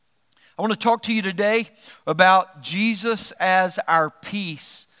I want to talk to you today about Jesus as our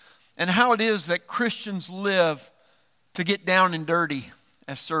peace and how it is that Christians live to get down and dirty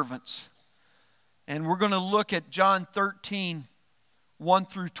as servants. And we're going to look at John 13, 1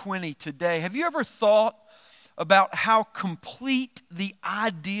 through 20 today. Have you ever thought about how complete the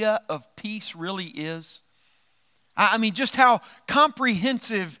idea of peace really is? I mean, just how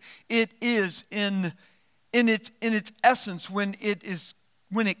comprehensive it is in its essence when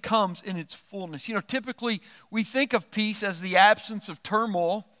it comes in its fullness. You know, typically we think of peace as the absence of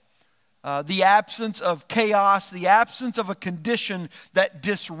turmoil, the absence of chaos, the absence of a condition that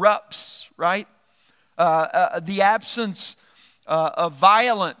disrupts, right? The absence of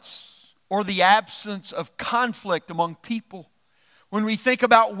violence or the absence of conflict among people. When we think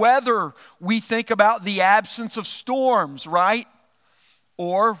about weather, we think about the absence of storms, right?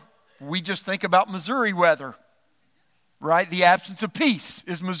 Or we just think about Missouri weather, right? The absence of peace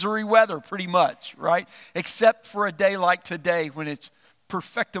is Missouri weather pretty much, right? Except for a day like today when it's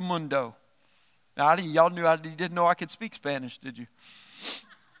perfectamundo. Now, y'all knew you didn't know I could speak Spanish, did you?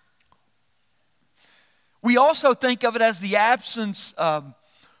 We also think of it as the absence of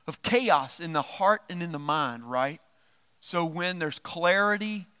chaos in the heart and in the mind, right? So when there's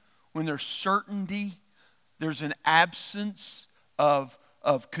clarity, when there's certainty, there's an absence of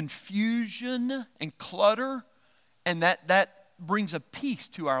confusion and clutter, and that brings a peace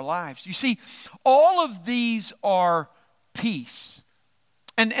to our lives. You see, all of these are peace.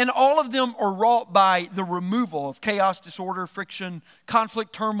 And all of them are wrought by the removal of chaos, disorder, friction,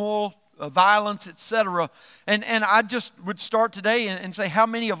 conflict, turmoil, violence, etc. And I just would start today and say, how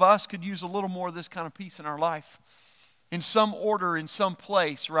many of us could use a little more of this kind of peace in our life? In some order, in some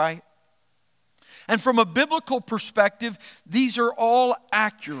place, right? And from a biblical perspective, these are all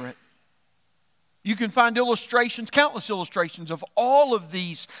accurate. You can find illustrations, countless illustrations of all of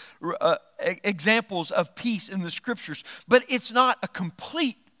these examples of peace in the Scriptures. But it's not a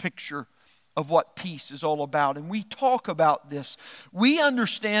complete picture of what peace is all about. And we talk about this. We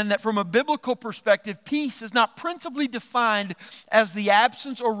understand that from a biblical perspective, peace is not principally defined as the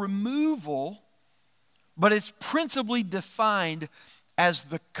absence or removal, but it's principally defined as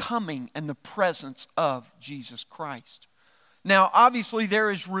the coming and the presence of Jesus Christ. Now, obviously, there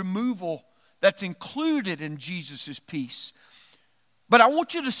is removal that's included in Jesus' peace. But I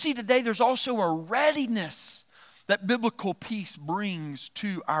want you to see today there's also a readiness that biblical peace brings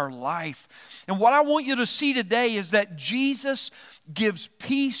to our life. And what I want you to see today is that Jesus gives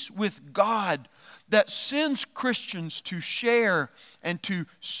peace with God that sends Christians to share and to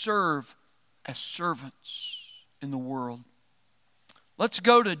serve as servants in the world. Let's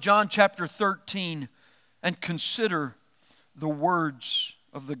go to John chapter 13 and consider the words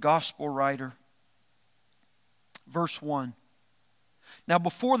of the gospel writer. Verse 1. Now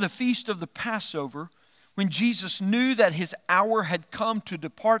before the feast of the Passover, when Jesus knew that his hour had come to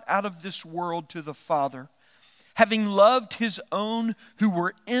depart out of this world to the Father, having loved his own who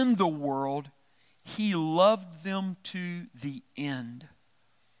were in the world, he loved them to the end.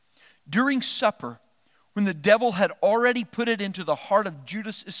 During supper, when the devil had already put it into the heart of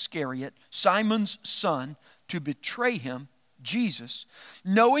Judas Iscariot, Simon's son, to betray him, Jesus,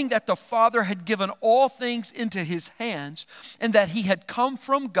 knowing that the Father had given all things into his hands, and that he had come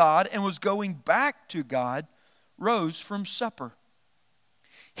from God and was going back to God, rose from supper.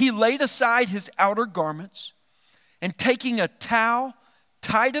 He laid aside his outer garments, and taking a towel,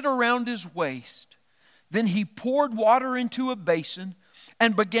 tied it around his waist. Then he poured water into a basin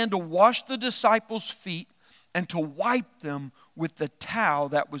and began to wash the disciples' feet and to wipe them with the towel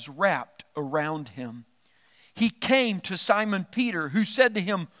that was wrapped around him. He came to Simon Peter, who said to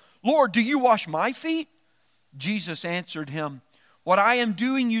him, "Lord, do you wash my feet?" Jesus answered him, "What I am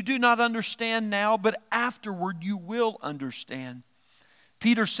doing you do not understand now, but afterward you will understand."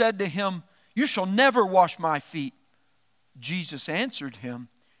 Peter said to him, "You shall never wash my feet." Jesus answered him,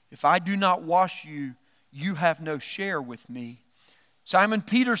 "If I do not wash you, you have no share with me." Simon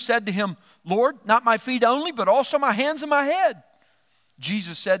Peter said to him, "Lord, not my feet only, but also my hands and my head."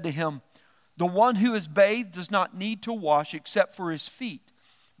 Jesus said to him, "The one who is bathed does not need to wash except for his feet,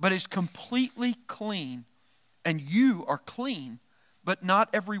 but is completely clean. And you are clean, but not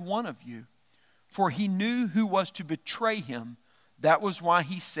every one of you." For he knew who was to betray him. That was why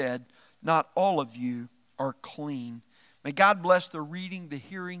he said, "Not all of you are clean." May God bless the reading, the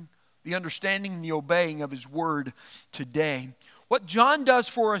hearing, the understanding, and the obeying of his word today. What John does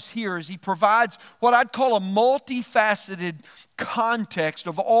for us here is he provides what I'd call a multifaceted context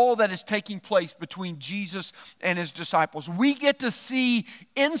of all that is taking place between Jesus and his disciples. We get to see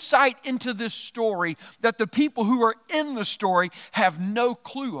insight into this story that the people who are in the story have no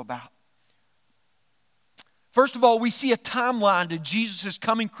clue about. First of all, we see a timeline to Jesus'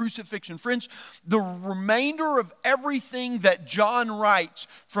 coming crucifixion. Friends, the remainder of everything that John writes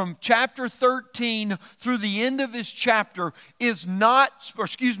from chapter 13 through the end of his chapter is not,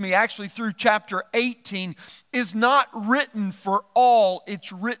 actually through chapter 18, is not written for all.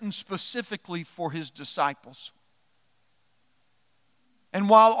 It's written specifically for his disciples. And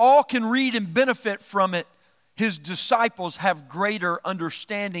while all can read and benefit from it, his disciples have greater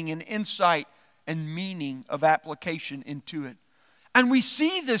understanding and insight and meaning of application into it. And we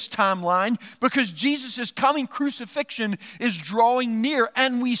see this timeline because Jesus' coming crucifixion is drawing near.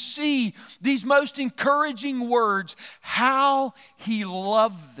 And we see these most encouraging words, how he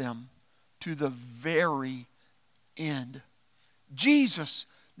loved them to the very end. Jesus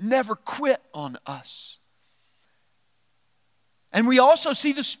never quit on us. And we also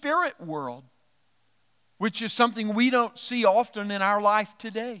see the spirit world, which is something we don't see often in our life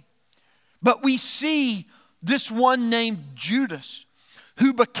today. But we see this one named Judas,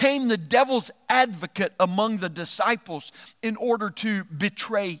 who became the devil's advocate among the disciples in order to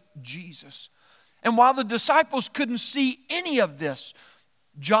betray Jesus. And while the disciples couldn't see any of this,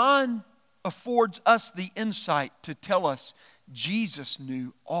 John affords us the insight to tell us Jesus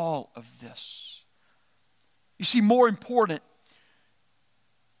knew all of this. You see, more important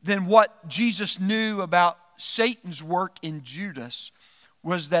than what Jesus knew about Satan's work in Judas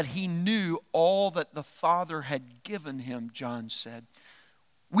was that he knew all that the Father had given him, John said.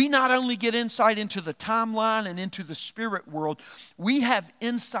 We not only get insight into the timeline and into the spirit world, we have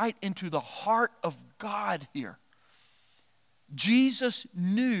insight into the heart of God here. Jesus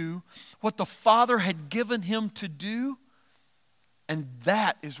knew what the Father had given him to do, and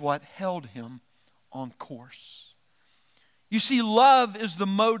that is what held him on course. You see, love is the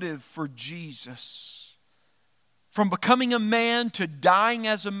motive for Jesus. From becoming a man to dying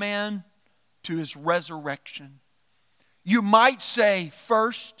as a man to his resurrection. You might say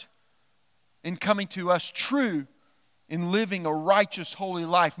first in coming to us, true in living a righteous, holy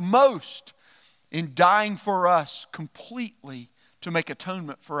life. Most in dying for us completely to make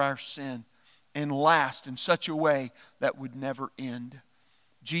atonement for our sin. And last in such a way that would never end.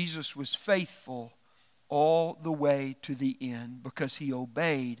 Jesus was faithful all the way to the end because he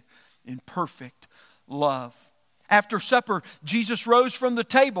obeyed in perfect love. After supper, Jesus rose from the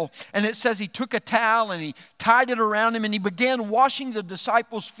table, and it says he took a towel and he tied it around him and he began washing the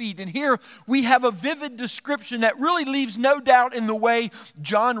disciples' feet. And here we have a vivid description that really leaves no doubt in the way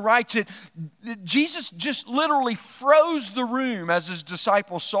John writes it. Jesus just literally froze the room as his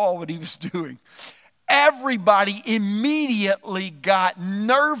disciples saw what he was doing. Everybody immediately got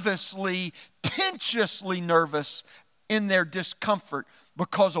nervously, tensiously nervous in their discomfort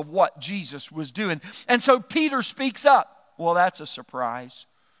because of what Jesus was doing. And so Peter speaks up. Well, that's a surprise,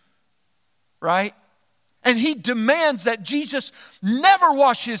 right? And he demands that Jesus never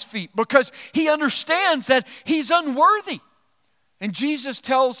wash his feet because he understands that he's unworthy. And Jesus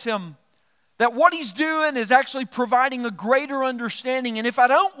tells him that what he's doing is actually providing a greater understanding. And if I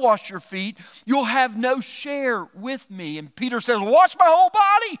don't wash your feet, you'll have no share with me. And Peter says, wash my whole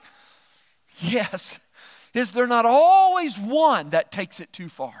body. Yes. Is there not always one that takes it too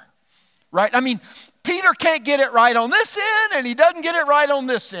far? Right? I mean, Peter can't get it right on this end, and he doesn't get it right on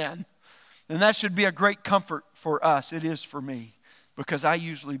this end. And that should be a great comfort for us. It is for me, because I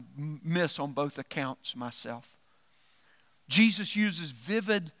usually miss on both accounts myself. Jesus uses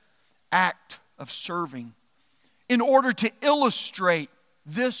vivid act of serving in order to illustrate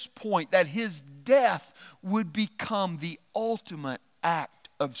this point, that his death would become the ultimate act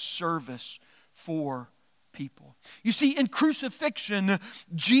of service for people. You see, in crucifixion,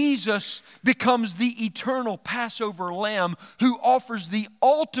 Jesus becomes the eternal Passover lamb who offers the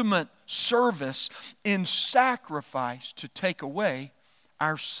ultimate service in sacrifice to take away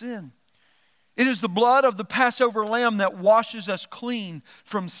our sin. It is the blood of the Passover lamb that washes us clean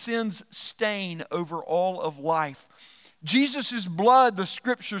from sin's stain over all of life. Jesus' blood, the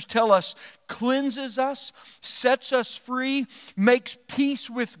scriptures tell us, cleanses us, sets us free, makes peace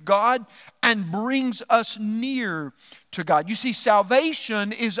with God, and brings us near to God. You see,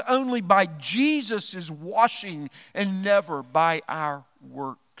 salvation is only by Jesus' washing and never by our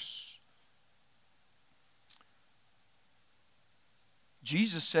works.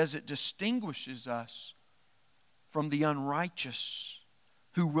 Jesus says it distinguishes us from the unrighteous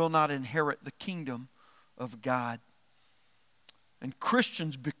who will not inherit the kingdom of God. And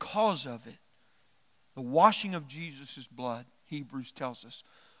Christians, because of it, the washing of Jesus' blood, Hebrews tells us,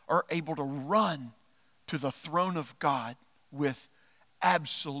 are able to run to the throne of God with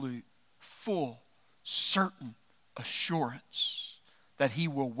absolute, full, certain assurance that He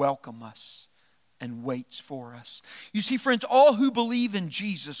will welcome us and waits for us. You see, friends, all who believe in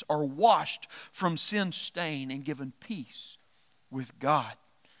Jesus are washed from sin's stain and given peace with God.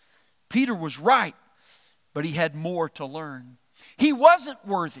 Peter was right, but he had more to learn. He wasn't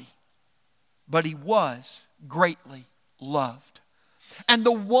worthy, but he was greatly loved. And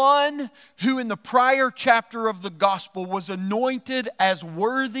the one who in the prior chapter of the gospel was anointed as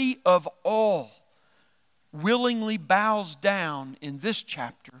worthy of all willingly bows down in this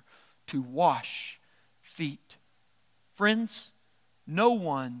chapter to wash feet. Friends, no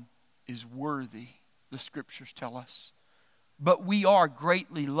one is worthy, the scriptures tell us, but we are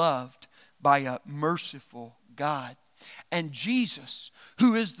greatly loved by a merciful God. And Jesus,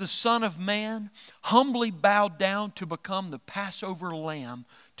 who is the Son of Man, humbly bowed down to become the Passover lamb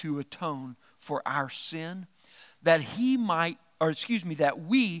to atone for our sin, that we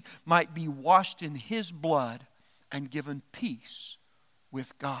might be washed in His blood and given peace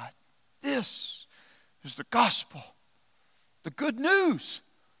with God. This is the gospel, the good news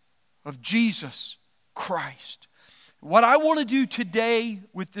of Jesus Christ. What I want to do today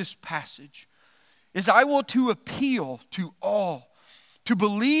with this passage is I want to appeal to all to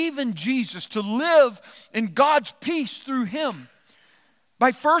believe in Jesus, to live in God's peace through Him,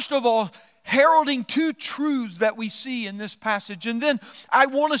 by first of all heralding two truths that we see in this passage. And then I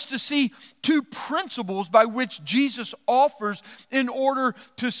want us to see two principles by which Jesus offers in order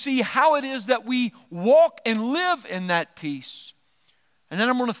to see how it is that we walk and live in that peace. And then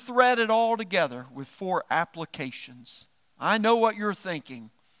I'm going to thread it all together with 4 applications. I know what you're thinking.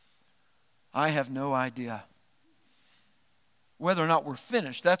 I have no idea. Whether or not we're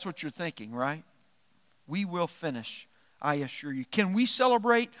finished, that's what you're thinking, right? We will finish, I assure you. Can we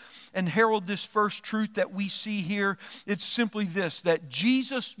celebrate and herald this first truth that we see here? It's simply this, that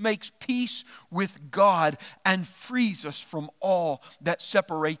Jesus makes peace with God and frees us from all that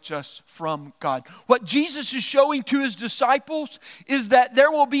separates us from God. What Jesus is showing to His disciples is that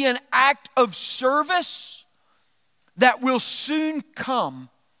there will be an act of service that will soon come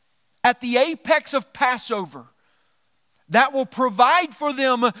at the apex of Passover that will provide for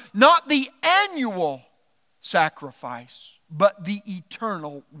them not the annual sacrifice, but the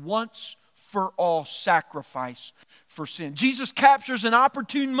eternal, once for all sacrifice for sin. Jesus captures an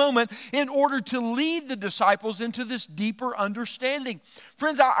opportune moment in order to lead the disciples into this deeper understanding.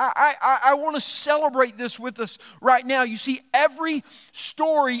 Friends, I want to celebrate this with us right now. You see, every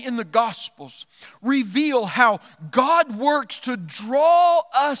story in the Gospels reveal how God works to draw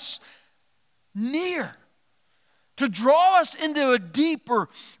us near, to draw us into a deeper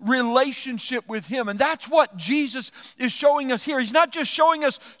relationship with Him. And that's what Jesus is showing us here. He's not just showing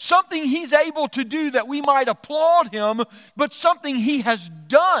us something He's able to do that we might applaud Him, but something He has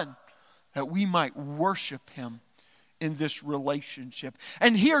done that we might worship Him in this relationship.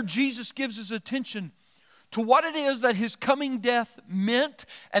 And here Jesus gives His attention to what it is that His coming death meant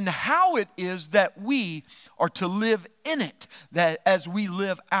and how it is that we are to live in it, that as we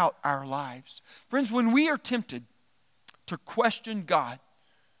live out our lives. Friends, when we are tempted to question God,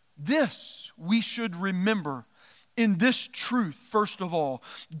 this we should remember in this truth. First of all,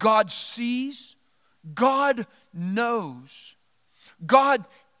 God sees, God knows, God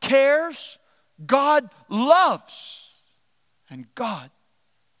cares, God loves, and God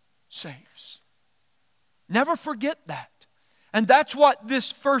saves. Never forget that. And that's what this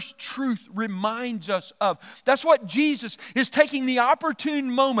first truth reminds us of. That's what Jesus is taking the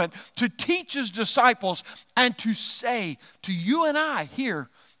opportune moment to teach His disciples and to say to you and I here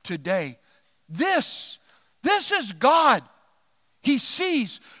today. This is God. He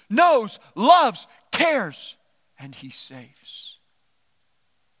sees, knows, loves, cares, and He saves.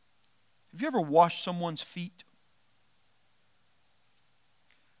 Have you ever washed someone's feet?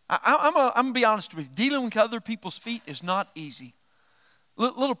 I'm going to be honest with you. Dealing with other people's feet is not easy.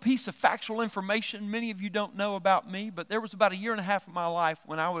 Little piece of factual information many of you don't know about me, but there was about 1.5 years of my life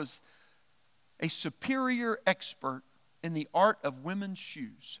when I was a superior expert in the art of women's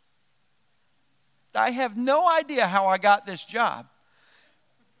shoes. I have no idea how I got this job.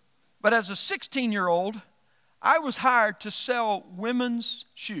 But as a 16-year-old, I was hired to sell women's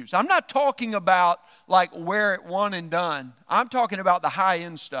shoes. I'm not talking about like wear it one and done. I'm talking about the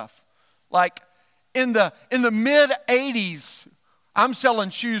high-end stuff. Like in the mid-'80s, I'm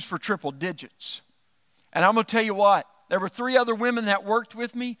selling shoes for triple digits. And I'm going to tell you what, there were 3 other women that worked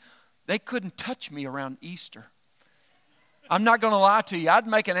with me. They couldn't touch me around Easter. I'm not going to lie to you. I'd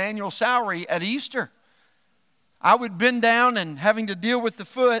make an annual salary at Easter. I would bend down and having to deal with the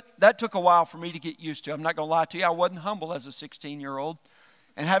foot, that took a while for me to get used to. I'm not going to lie to you. I wasn't humble as a 16-year-old.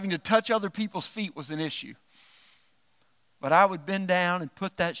 And having to touch other people's feet was an issue. But I would bend down and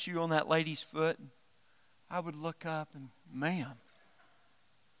put that shoe on that lady's foot. And I would look up and, ma'am,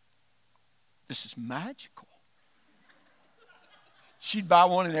 this is magical. She'd buy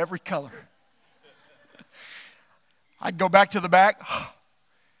one in every color. I'd go back to the back,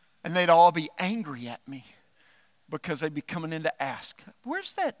 and they'd all be angry at me because they'd be coming in to ask,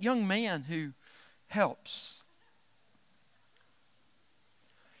 where's that young man who helps?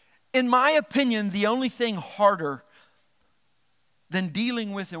 In my opinion, the only thing harder than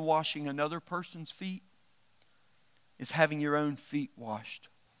dealing with and washing another person's feet is having your own feet washed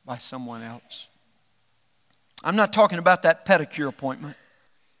by someone else. I'm not talking about that pedicure appointment,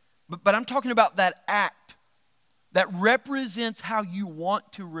 but I'm talking about that act that represents how you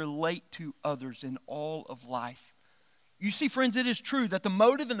want to relate to others in all of life. You see, friends, it is true that the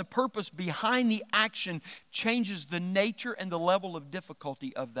motive and the purpose behind the action changes the nature and the level of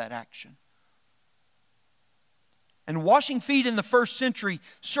difficulty of that action. And washing feet in the first century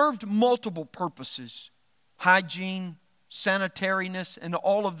served multiple purposes: hygiene, sanitariness, and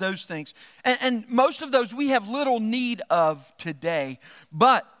all of those things. And most of those we have little need of today.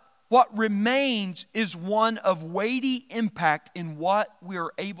 But what remains is one of weighty impact in what we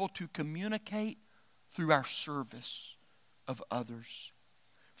are able to communicate through our service of others.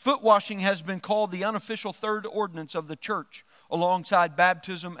 Foot washing has been called the unofficial third ordinance of the church, alongside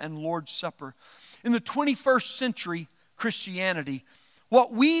baptism and Lord's Supper. In the 21st century Christianity,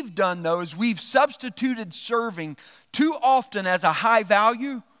 what we've done, though, is we've substituted serving too often as a high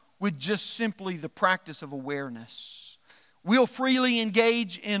value with just simply the practice of awareness. We'll freely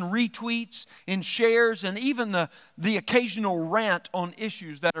engage in retweets, in shares, and even the occasional rant on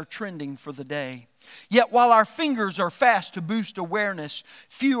issues that are trending for the day. Yet while our fingers are fast to boost awareness,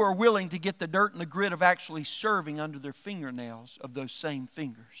 few are willing to get the dirt and the grit of actually serving under their fingernails of those same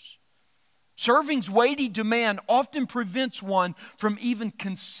fingers. Serving's weighty demand often prevents one from even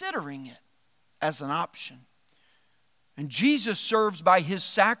considering it as an option. And Jesus serves by His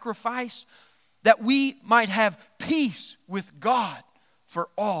sacrifice that we might have peace with God for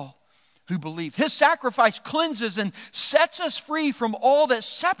all who believe. His sacrifice cleanses and sets us free from all that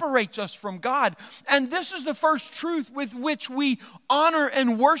separates us from God. And this is the first truth with which we honor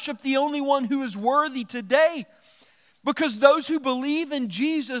and worship the only one who is worthy today. Because those who believe in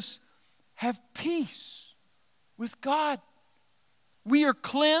Jesus have peace with God. We are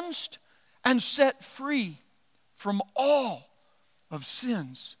cleansed and set free from all of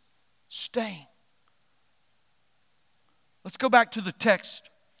sin's stain. Let's go back to the text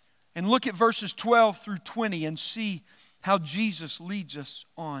and look at verses 12 through 20 and see how Jesus leads us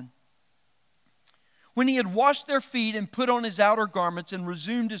on. When He had washed their feet and put on His outer garments and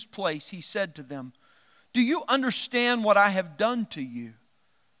resumed His place, He said to them, "Do you understand what I have done to you?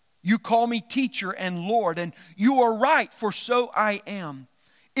 You call me teacher and Lord, and you are right, for so I am.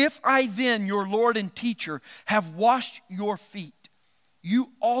 If I then, your Lord and teacher, have washed your feet,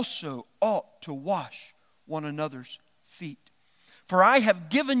 you also ought to wash one another's feet. For I have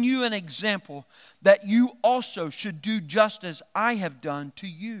given you an example that you also should do just as I have done to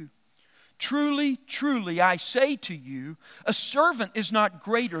you. Truly, truly, I say to you, a servant is not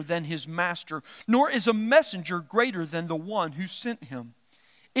greater than his master, nor is a messenger greater than the one who sent him.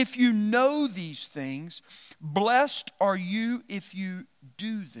 If you know these things, blessed are you if you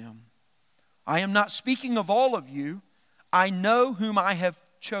do them. I am not speaking of all of you. I know whom I have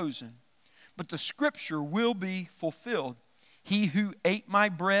chosen. But the scripture will be fulfilled. He who ate my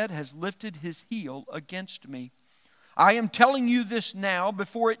bread has lifted his heel against me. I am telling you this now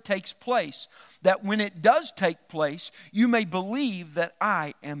before it takes place, that when it does take place, you may believe that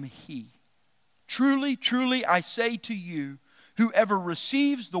I am He. Truly, truly, I say to you, whoever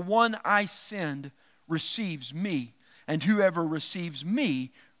receives the one I send receives me, and whoever receives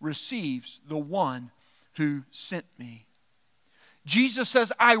me receives the one who sent me." Jesus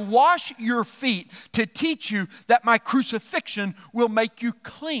says, I wash your feet to teach you that my crucifixion will make you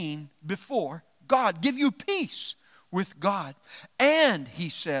clean before God, give you peace with God. And he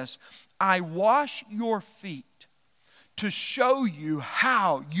says, I wash your feet to show you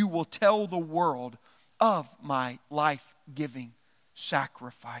how you will tell the world of my life-giving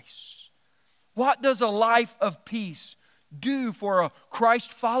sacrifice. What does a life of peace do for a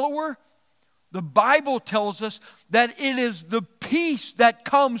Christ follower? The Bible tells us that it is the peace that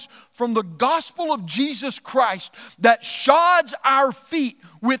comes from the gospel of Jesus Christ that shods our feet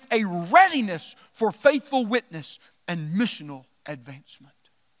with a readiness for faithful witness and missional advancement.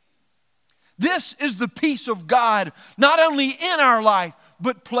 This is the peace of God, not only in our life,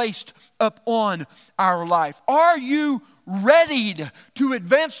 but placed upon our life. Are you ready to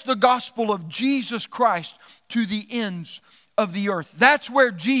advance the gospel of Jesus Christ to the ends of the earth? That's where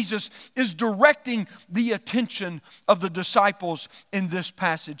Jesus is directing the attention of the disciples in this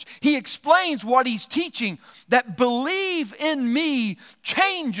passage. He explains what he's teaching, that believe in me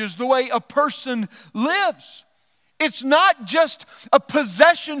changes the way a person lives. It's not just a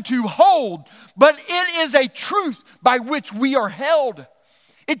possession to hold, but it is a truth by which we are held.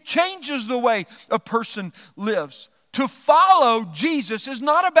 It changes the way a person lives. To follow Jesus is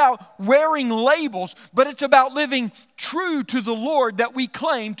not about wearing labels, but it's about living true to the Lord that we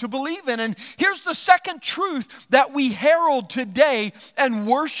claim to believe in. And here's the second truth that we herald today and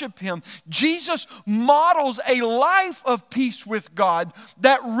worship Him. Jesus models a life of peace with God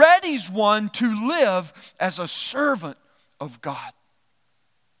that readies one to live as a servant of God.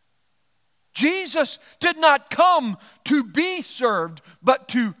 Jesus did not come to be served, but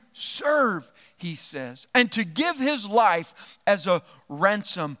to serve, he says, and to give his life as a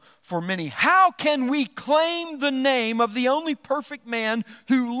ransom for many. How can we claim the name of the only perfect man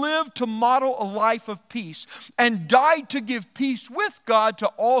who lived to model a life of peace and died to give peace with God to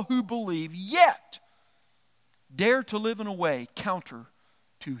all who believe, yet dare to live in a way counter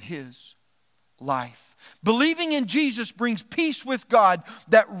to his life? Believing in Jesus brings peace with God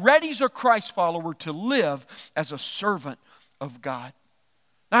that readies a Christ follower to live as a servant of God.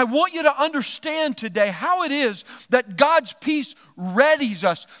 Now, I want you to understand today how it is that God's peace readies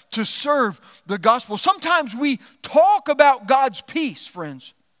us to serve the gospel. Sometimes we talk about God's peace,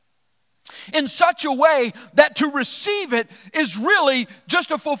 friends, in such a way that to receive it is really just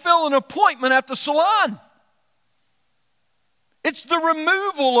to fulfill an appointment at the salon. It's the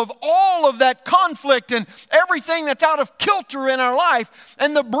removal of all of that conflict and everything that's out of kilter in our life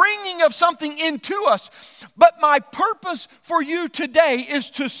and the bringing of something into us. But my purpose for you today is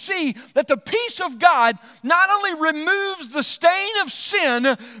to see that the peace of God not only removes the stain of sin,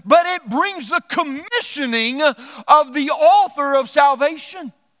 but it brings the commissioning of the author of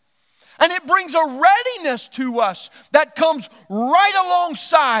salvation. And it brings a readiness to us that comes right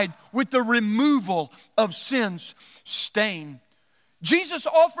alongside with the removal of sin's stain. Jesus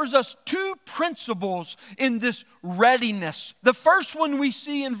offers us two principles in this readiness. The first one we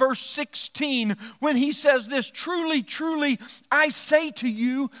see in verse 16 when he says this, "Truly, truly, I say to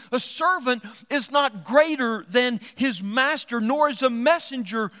you, a servant is not greater than his master, nor is a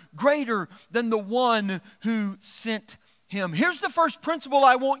messenger greater than the one who sent him." Here's the first principle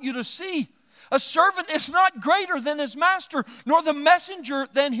I want you to see. A servant is not greater than his master, nor the messenger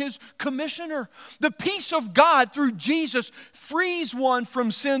than his commissioner. The peace of God through Jesus frees one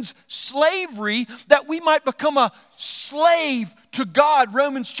from sin's slavery that we might become a slave to God.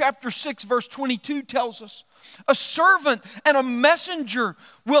 Romans chapter 6 verse 22 tells us. A servant and a messenger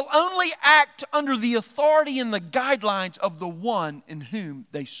will only act under the authority and the guidelines of the one in whom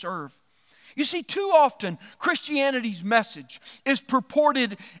they serve. You see, too often, Christianity's message is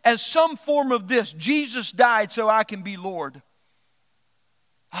purported as some form of this: Jesus died so I can be Lord.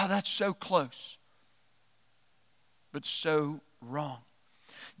 Oh, that's so close, but so wrong.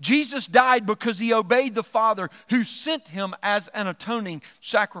 Jesus died because he obeyed the Father who sent him as an atoning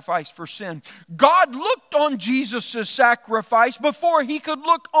sacrifice for sin. God looked on Jesus' sacrifice before he could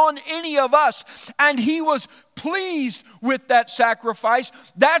look on any of us, and he was pleased with that sacrifice.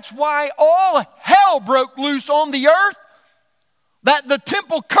 That's why all hell broke loose on the earth, that the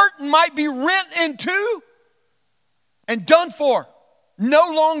temple curtain might be rent in two and done for,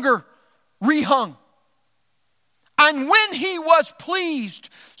 no longer rehung. And when he was pleased,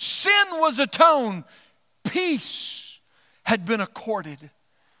 sin was atoned, peace had been accorded,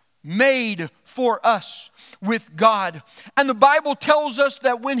 made for us with God. And the Bible tells us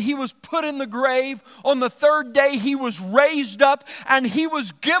that when he was put in the grave, on the third day he was raised up, and he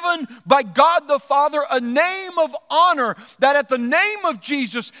was given by God the Father a name of honor, that at the name of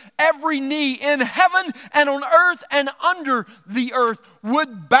Jesus every knee in heaven and on earth and under the earth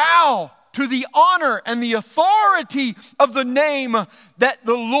would bow to the honor and the authority of the name that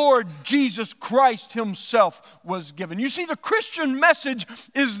the Lord Jesus Christ himself was given. You see, the Christian message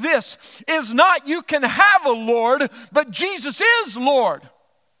is this, is not you can have a Lord, but Jesus is Lord.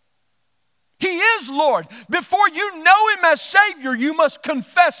 He is Lord. Before you know him as Savior, you must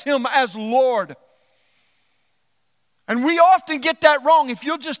confess him as Lord. And we often get that wrong. If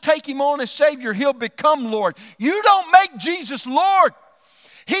you'll just take him on as Savior, he'll become Lord. You don't make Jesus Lord.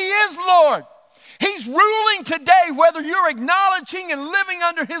 He is Lord. He's ruling today, whether you're acknowledging and living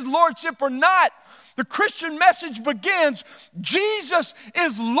under his lordship or not. The Christian message begins, Jesus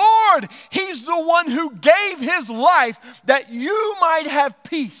is Lord. He's the one who gave his life that you might have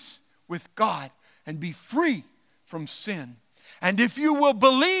peace with God and be free from sin. And if you will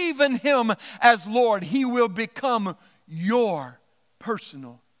believe in him as Lord, he will become your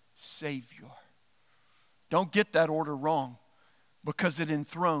personal Savior. Don't get that order wrong, because it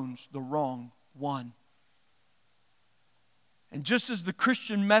enthrones the wrong one. And just as the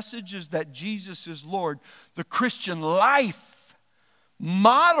Christian message is that Jesus is Lord, the Christian life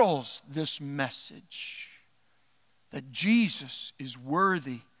models this message that Jesus is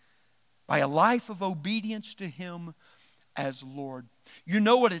worthy by a life of obedience to him as Lord. You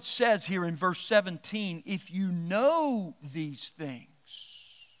know what it says here in verse 17, if you know these things,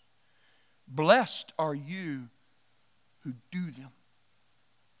 blessed are you who do them.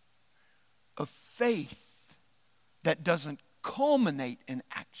 A faith that doesn't culminate in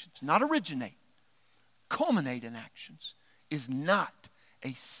actions, not originate, culminate in actions, is not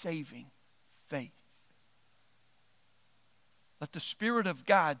a saving faith. Let the Spirit of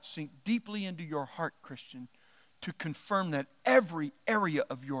God sink deeply into your heart, Christian, to confirm that every area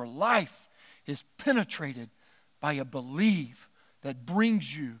of your life is penetrated by a belief that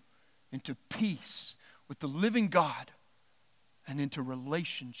brings you into peace with the living God and into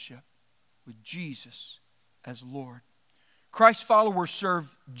relationship with Jesus as Lord. Christ's followers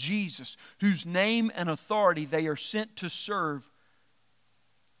serve Jesus, whose name and authority they are sent to serve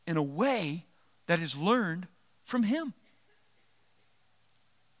in a way that is learned from him.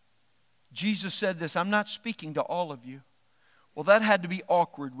 Jesus said this, I'm not speaking to all of you. Well, that had to be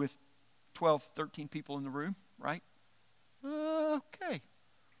awkward with 12, 13 people in the room, right? Okay.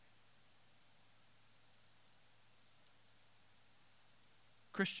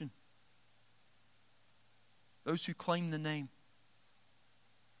 Christian, those who claim the name,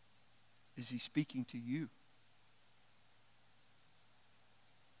 is he speaking to you?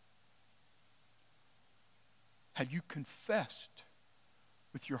 Have you confessed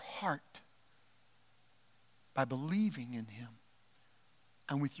with your heart by believing in him,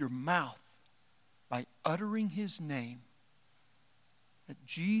 and with your mouth by uttering his name, that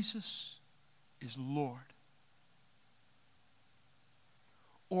Jesus is Lord?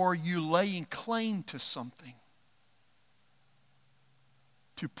 Or are you laying claim to something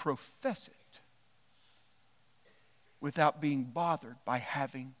to profess it without being bothered by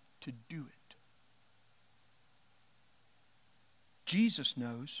having to do it? Jesus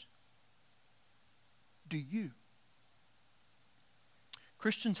knows. Do you?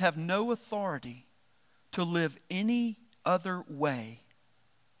 Christians have no authority to live any other way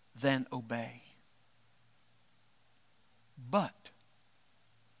than obey. But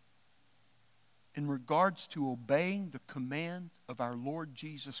in regards to obeying the command of our Lord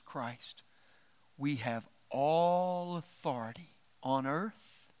Jesus Christ, we have all authority on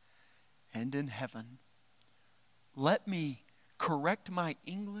earth and in heaven. Let me correct my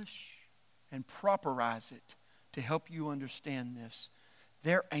English and properize it to help you understand this.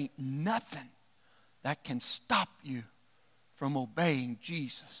 There ain't nothing that can stop you from obeying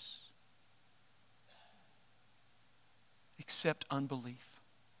Jesus except unbelief.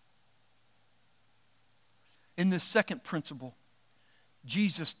 In this second principle,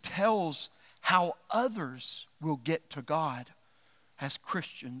 Jesus tells how others will get to God as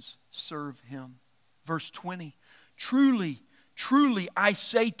Christians serve him. Verse 20, truly, truly, I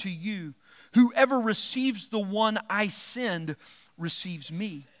say to you, whoever receives the one I send receives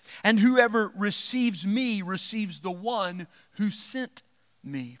me. And whoever receives me receives the one who sent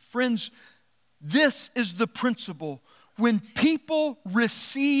me. Friends, this is the principle. When people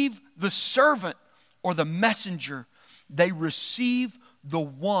receive the servant or the messenger, they receive the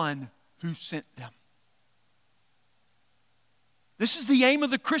one who sent them. This is the aim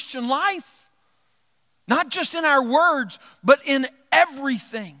of the Christian life. Not just in our words, but in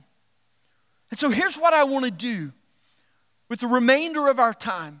everything. And so here's what I want to do with the remainder of our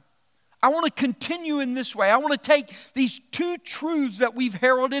time. I want to continue in this way. I want to take these two truths that we've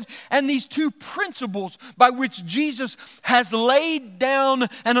heralded and these two principles by which Jesus has laid down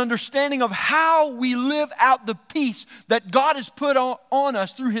an understanding of how we live out the peace that God has put on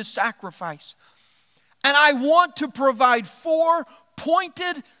us through his sacrifice. And I want to provide 4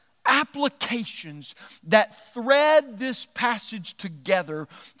 pointed applications that thread this passage together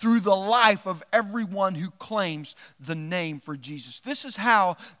through the life of everyone who claims the name for Jesus. This is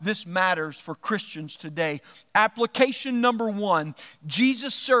how this matters for Christians today. Application number 1,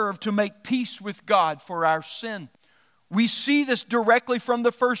 Jesus served to make peace with God for our sin. we see this directly from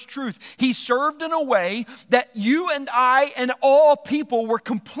the first truth. He served in a way that you and I and all people were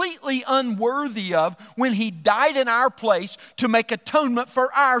completely unworthy of when He died in our place to make atonement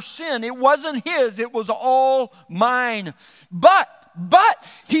for our sin. It wasn't His, it was all mine. But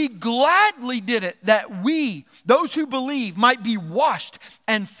He gladly did it that we, those who believe, might be washed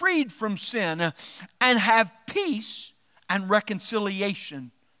and freed from sin and have peace and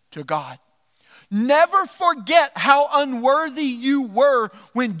reconciliation to God. Never forget how unworthy you were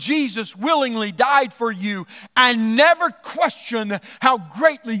when Jesus willingly died for you, and never question how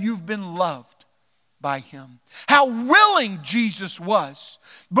greatly you've been loved by Him. How willing Jesus was,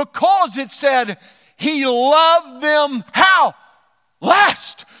 because it said He loved them how?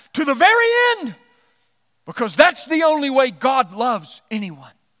 Last, to the very end, because that's the only way God loves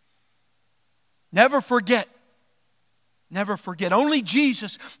anyone. Never forget. Never forget. Only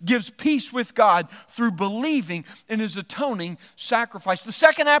Jesus gives peace with God through believing in His atoning sacrifice. The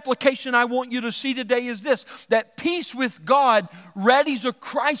second application I want you to see today is this: that peace with God readies a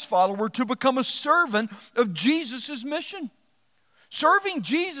Christ follower to become a servant of Jesus' mission. Serving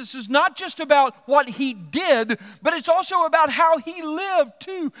Jesus is not just about what He did, but it's also about how He lived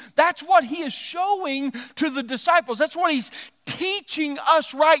too. That's what He is showing to the disciples. That's what He's teaching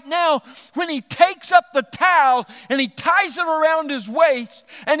us right now when He takes up the towel and He ties it around His waist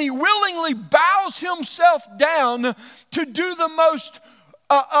and He willingly bows Himself down to do the most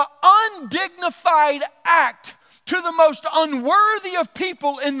undignified act to the most unworthy of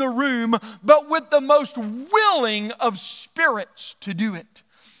people in the room, but with the most willing of spirits to do it.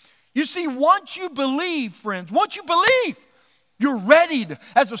 You see, once you believe, friends, once you believe, you're readied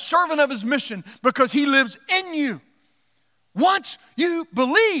as a servant of His mission because He lives in you. Once you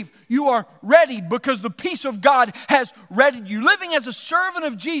believe, you are ready because the peace of God has readied you. Living as a servant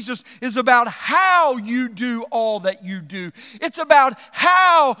of Jesus is about how you do all that you do. It's about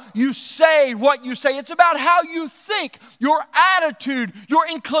how you say what you say. It's about how you think, your attitude, your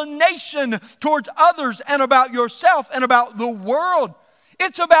inclination towards others and about yourself and about the world.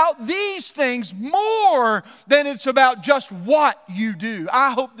 It's about these things more than it's about just what you do.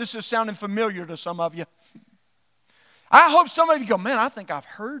 I hope this is sounding familiar to some of you. I hope some of you go, man, I think I've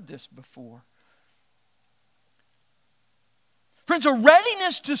heard this before. Friends, a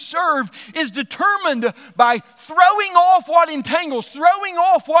readiness to serve is determined by throwing off what entangles, throwing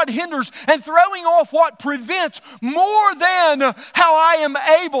off what hinders, and throwing off what prevents more than how I am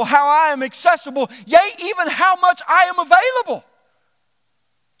able, how I am accessible, yea, even how much I am available.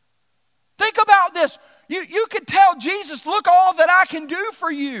 Think about this. You could tell Jesus, look all that I can do for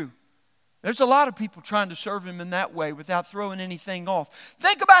you. There's a lot of people trying to serve Him in that way without throwing anything off.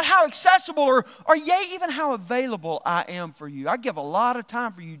 Think about how accessible or yea, even how available I am for you. I give a lot of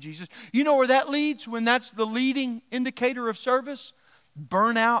time for you, Jesus. You know where that leads when that's the leading indicator of service?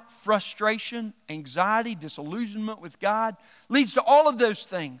 Burnout, frustration, anxiety, disillusionment with God. Leads to all of those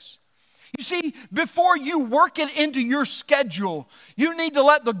things. You see, before you work it into your schedule, you need to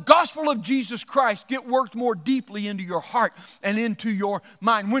let the gospel of Jesus Christ get worked more deeply into your heart and into your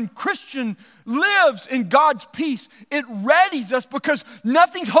mind. When Christian lives in God's peace, it readies us because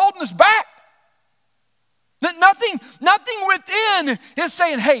nothing's holding us back. Nothing within is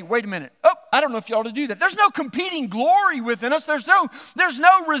saying, hey, wait a minute. Oh, I don't know if you ought to do that. There's no competing glory within us. There's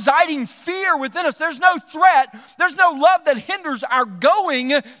no residing fear within us. There's no threat. There's no love that hinders our going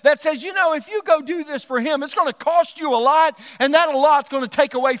that says, you know, if you go do this for Him, it's going to cost you a lot, and that a lot's going to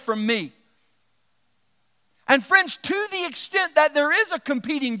take away from me. And friends, to the extent that there is a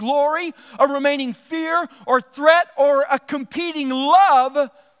competing glory, a remaining fear or threat, or a competing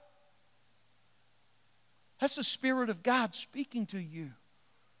love, that's the Spirit of God speaking to you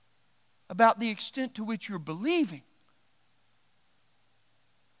about the extent to which you're believing.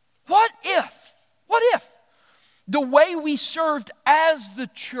 What if the way we served as the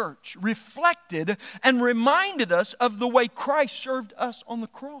church reflected and reminded us of the way Christ served us on the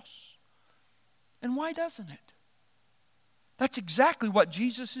cross? And why doesn't it? That's exactly what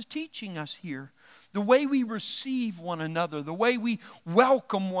Jesus is teaching us here. The way we receive one another, the way we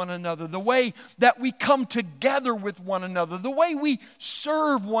welcome one another, the way that we come together with one another, the way we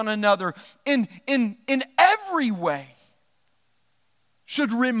serve one another in every way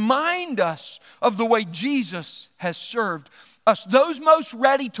should remind us of the way Jesus has served us. Those most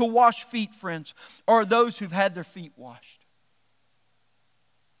ready to wash feet, friends, are those who've had their feet washed.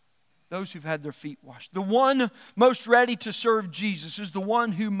 Those who've had their feet washed. The one most ready to serve Jesus is the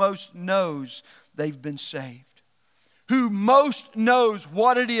one who most knows they've been saved. Who most knows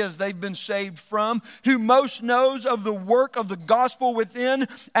what it is they've been saved from. Who most knows of the work of the gospel within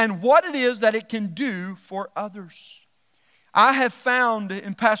and what it is that it can do for others. I have found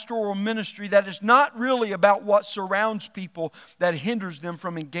in pastoral ministry that it's not really about what surrounds people that hinders them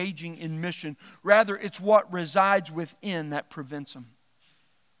from engaging in mission. Rather, it's what resides within that prevents them.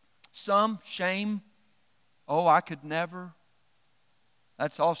 Some, shame. Oh, I could never.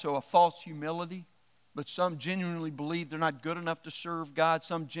 That's also a false humility. But some genuinely believe they're not good enough to serve God.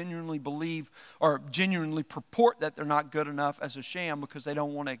 Some genuinely believe or genuinely purport that they're not good enough as a sham because they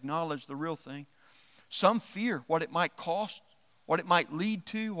don't want to acknowledge the real thing. Some fear what it might cost, what it might lead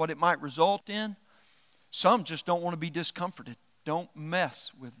to, what it might result in. Some just don't want to be discomforted. Don't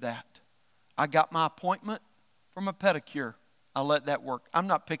mess with that. I got my appointment from a pedicure. I'll let that work. I'm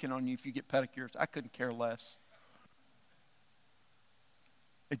not picking on you if you get pedicures. I couldn't care less.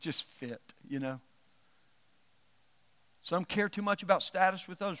 It just fit, you know. Some care too much about status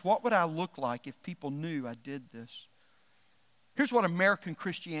with others. What would I look like if people knew I did this? Here's what American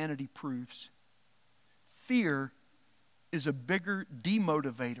Christianity proves. Fear is a bigger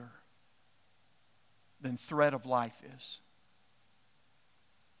demotivator than threat of life is.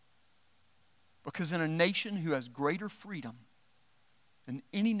 Because in a nation who has greater freedom than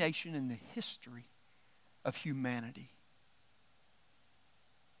any nation in the history of humanity,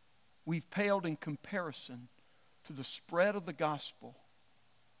 we've paled in comparison to the spread of the gospel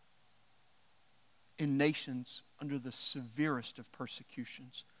in nations under the severest of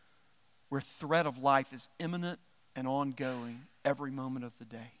persecutions, where threat of life is imminent and ongoing every moment of the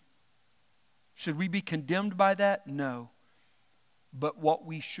day. Should we be condemned by that? No. But what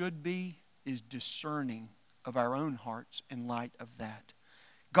we should be is discerning of our own hearts in light of that.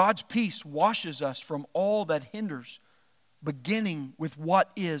 God's peace washes us from all that hinders, beginning with what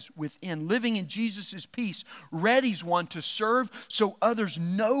is within. Living in Jesus' peace readies one to serve so others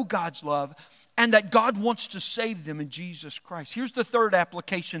know God's love and that God wants to save them in Jesus Christ. Here's the third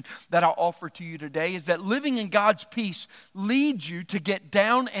application that I'll offer to you today, is that living in God's peace leads you to get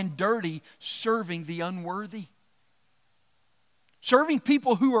down and dirty serving the unworthy. Serving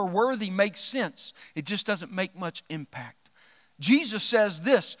people who are worthy makes sense. It just doesn't make much impact. Jesus says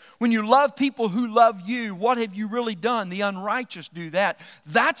this, when you love people who love you, what have you really done? The unrighteous do that.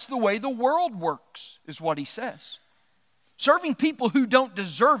 That's the way the world works, is what he says. Serving people who don't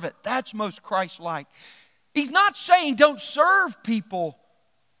deserve it, that's most Christ-like. He's not saying don't serve people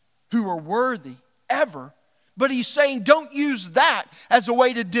who are worthy, ever. But he's saying don't use that as a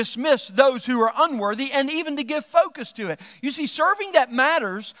way to dismiss those who are unworthy and even to give focus to it. You see, serving that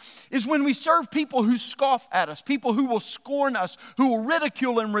matters is when we serve people who scoff at us, people who will scorn us, who will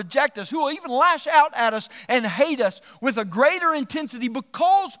ridicule and reject us, who will even lash out at us and hate us with a greater intensity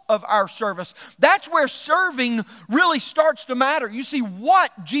because of our service. That's where serving really starts to matter. You see,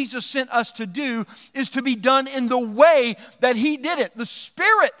 what Jesus sent us to do is to be done in the way that he did it, the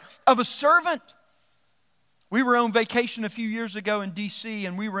spirit of a servant. We were on vacation a few years ago in D.C.,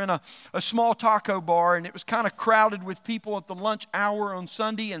 and we were in a small taco bar, and it was kind of crowded with people at the lunch hour on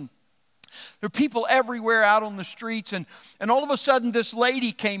Sunday, and there were people everywhere out on the streets, and all of a sudden this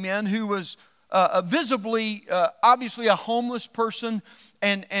lady came in who was visibly, obviously a homeless person,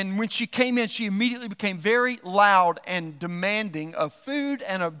 and when she came in, she immediately became very loud and demanding of food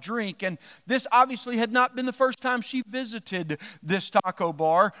and of drink. And this obviously had not been the first time she visited this taco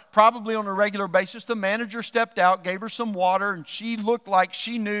bar, probably on a regular basis. The manager stepped out, gave her some water, and she looked like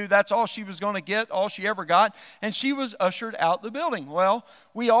she knew that's all she was going to get, all she ever got, and she was ushered out the building. Well,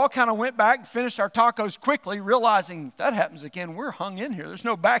 we all kind of went back and finished our tacos quickly, realizing if that happens again, we're hung in here. There's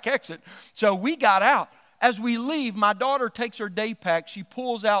no back exit. So we got out. As we leave, my daughter takes her day pack. She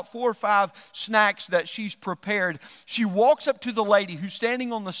pulls out 4 or 5 snacks that she's prepared. She walks up to the lady who's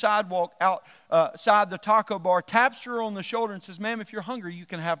standing on the sidewalk outside the taco bar, taps her on the shoulder and says, "Ma'am, if you're hungry, you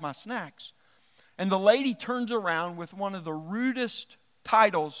can have my snacks." And the lady turns around with one of the rudest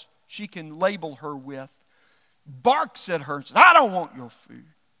titles she can label her with, barks at her and says, "I don't want your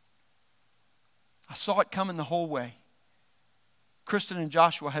food." I saw it coming the whole way. Kristen and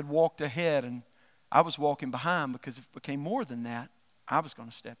Joshua had walked ahead, and I was walking behind, because if it became more than that, I was going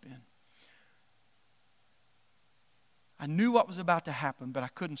to step in. I knew what was about to happen, but I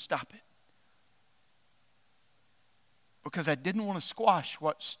couldn't stop it, because I didn't want to squash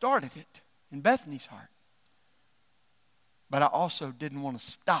what started it in Bethany's heart. But I also didn't want to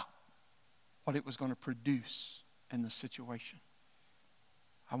stop what it was going to produce in the situation.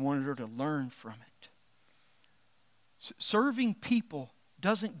 I wanted her to learn from it. Serving people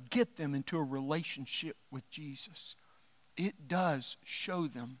doesn't get them into a relationship with Jesus. It does show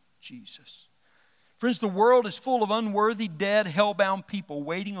them Jesus. Friends, the world is full of unworthy, dead, hell-bound people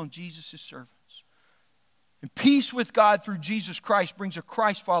waiting on Jesus' servants. And peace with God through Jesus Christ brings a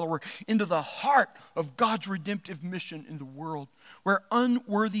Christ follower into the heart of God's redemptive mission in the world, where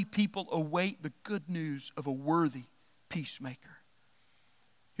unworthy people await the good news of a worthy peacemaker.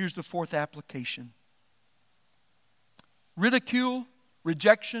 Here's the fourth application. Ridicule,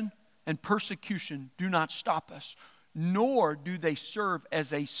 rejection, and persecution do not stop us, nor do they serve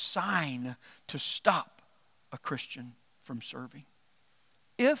as a sign to stop a Christian from serving.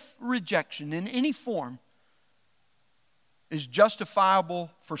 If rejection in any form is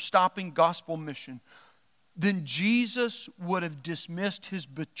justifiable for stopping gospel mission, then Jesus would have dismissed his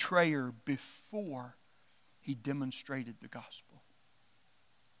betrayer before he demonstrated the gospel.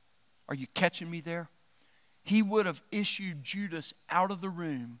 Are you catching me there? He would have issued Judas out of the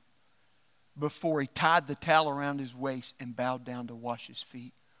room before he tied the towel around his waist and bowed down to wash his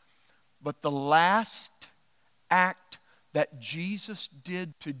feet. But the last act that Jesus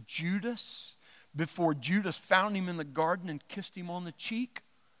did to Judas before Judas found him in the garden and kissed him on the cheek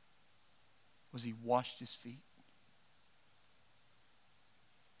was he washed his feet.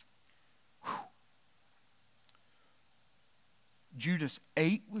 Whew. Judas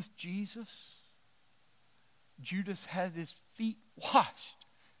ate with Jesus. Judas had his feet washed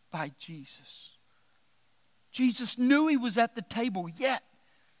by Jesus. Jesus knew he was at the table, yet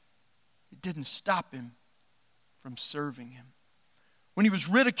it didn't stop him from serving him. When he was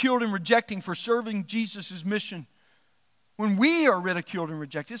ridiculed and rejecting for serving Jesus' mission, when we are ridiculed and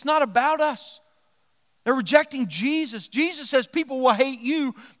rejected, it's not about us. They're rejecting Jesus. Jesus says people will hate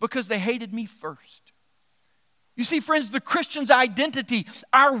you because they hated me first. You see, friends, the Christian's identity,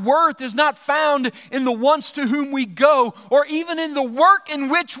 our worth is not found in the ones to whom we go or even in the work in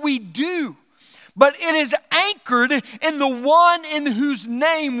which we do, but it is anchored in the one in whose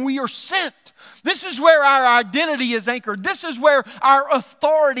name we are sent. This is where our identity is anchored. This is where our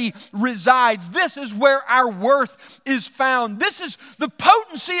authority resides. This is where our worth is found. This is the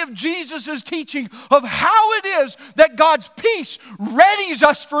potency of Jesus' teaching of how it is that God's peace readies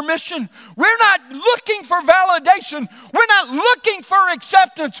us for mission. We're not looking for validation. We're not looking for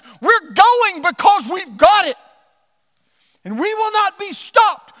acceptance. We're going because we've got it. And we will not be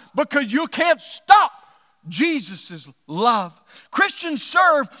stopped because you can't stop Jesus' love. Christians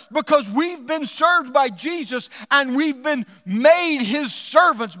serve because we've been served by Jesus and we've been made his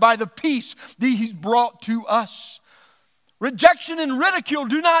servants by the peace that he's brought to us. Rejection and ridicule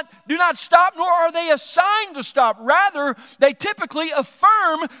do not stop, nor are they assigned to stop. Rather, they typically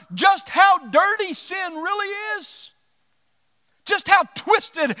affirm just how dirty sin really is. Just how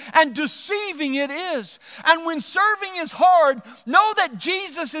twisted and deceiving it is. And when serving is hard, know that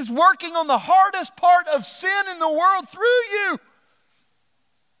Jesus is working on the hardest part of sin in the world through you.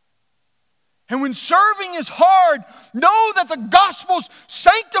 And when serving is hard, know that the gospel's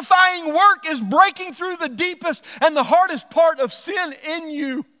sanctifying work is breaking through the deepest and the hardest part of sin in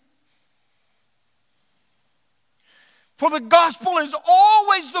you. For the gospel is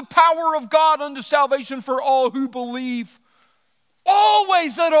always the power of God unto salvation for all who believe.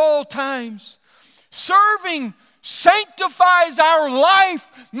 Always, at all times. Serving sanctifies our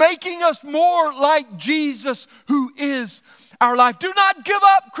life, making us more like Jesus, who is our life. Do not give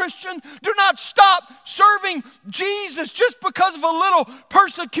up, Christian. Do not stop serving Jesus just because of a little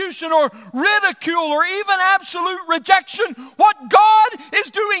persecution or ridicule or even absolute rejection. What God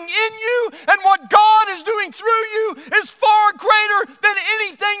is doing in you and what God is doing through you is far greater than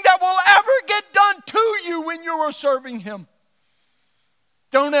anything that will ever get done to you when you are serving him.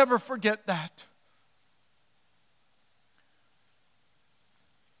 Don't ever forget that.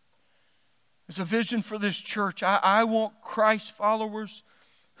 There's a vision for this church. I want Christ followers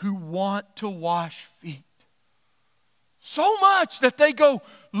who want to wash feet. So much that they go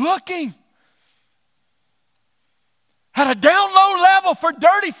looking at a down low level for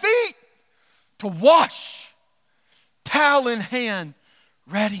dirty feet to wash, towel in hand,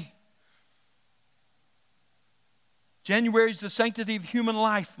 ready. January is the Sanctity of Human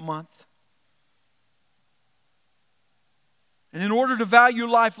Life month. And in order to value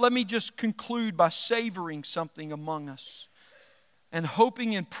life, let me just conclude by savoring something among us and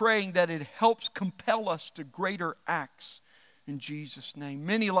hoping and praying that it helps compel us to greater acts in Jesus' name.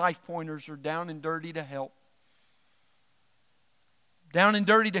 Many life pointers are down and dirty to help. Down and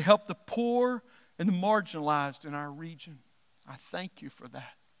dirty to help the poor and the marginalized in our region. I thank you for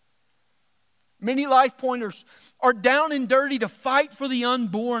that. Many life pointers are down and dirty to fight for the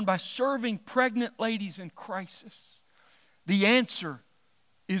unborn by serving pregnant ladies in crisis. The answer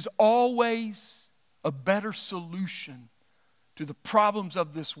is always a better solution to the problems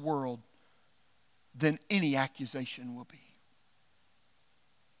of this world than any accusation will be.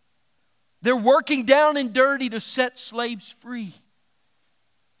 They're working down and dirty to set slaves free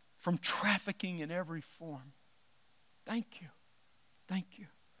from trafficking in every form. Thank you. Thank you.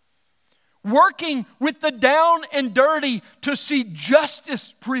 Working with the down and dirty to see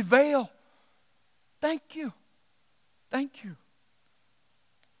justice prevail. Thank you. Thank you.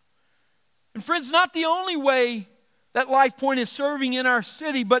 And friends, not the only way that LifePoint is serving in our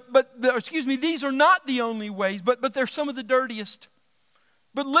city, these are not the only ways, but they're some of the dirtiest.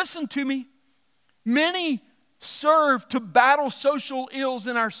 But listen to me. Many serve to battle social ills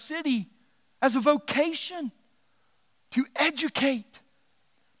in our city as a vocation, to educate,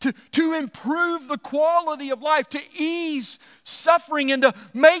 to improve the quality of life, to ease suffering, and to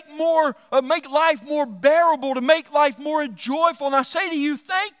make life more bearable, to make life more joyful. And I say to you,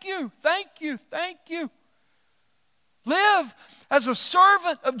 thank you, thank you, thank you. Live as a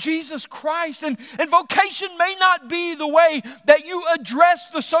servant of Jesus Christ. And vocation may not be the way that you address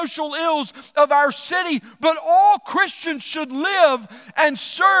the social ills of our city, but all Christians should live and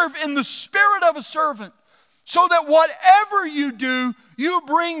serve in the spirit of a servant, so that whatever you do, you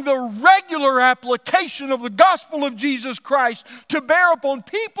bring the regular application of the gospel of Jesus Christ to bear upon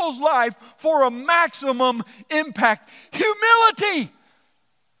people's life for a maximum impact. Humility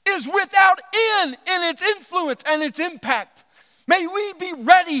is without end in its influence and its impact. May we be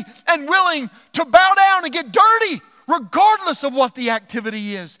ready and willing to bow down and get dirty, regardless of what the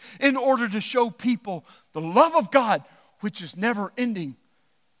activity is, in order to show people the love of God, which is never ending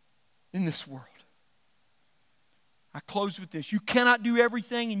in this world. I close with this. You cannot do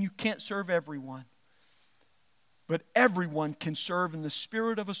everything and you can't serve everyone. But everyone can serve in the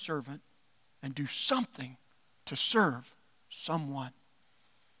spirit of a servant and do something to serve someone.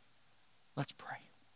 Let's pray.